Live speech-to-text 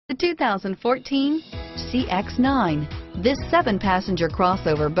The 2014 CX-9. This 7-passenger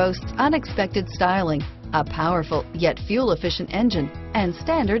crossover boasts unexpected styling, a powerful yet fuel-efficient engine, and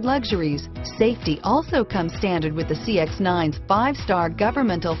standard luxuries. Safety also comes standard with the CX-9's 5-star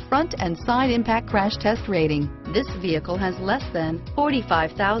governmental front and side impact crash test rating. This vehicle has less than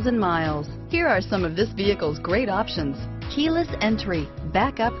 45,000 miles. Here are some of this vehicle's great options: keyless entry,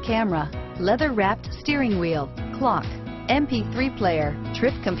 backup camera, leather-wrapped steering wheel, clock, MP3 player,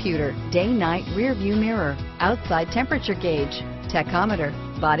 trip computer, day-night rear view mirror, outside temperature gauge, tachometer,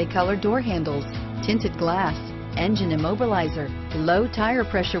 body color door handles, tinted glass, engine immobilizer, low tire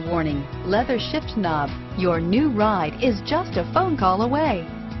pressure warning, leather shift knob. Your new ride is just a phone call away.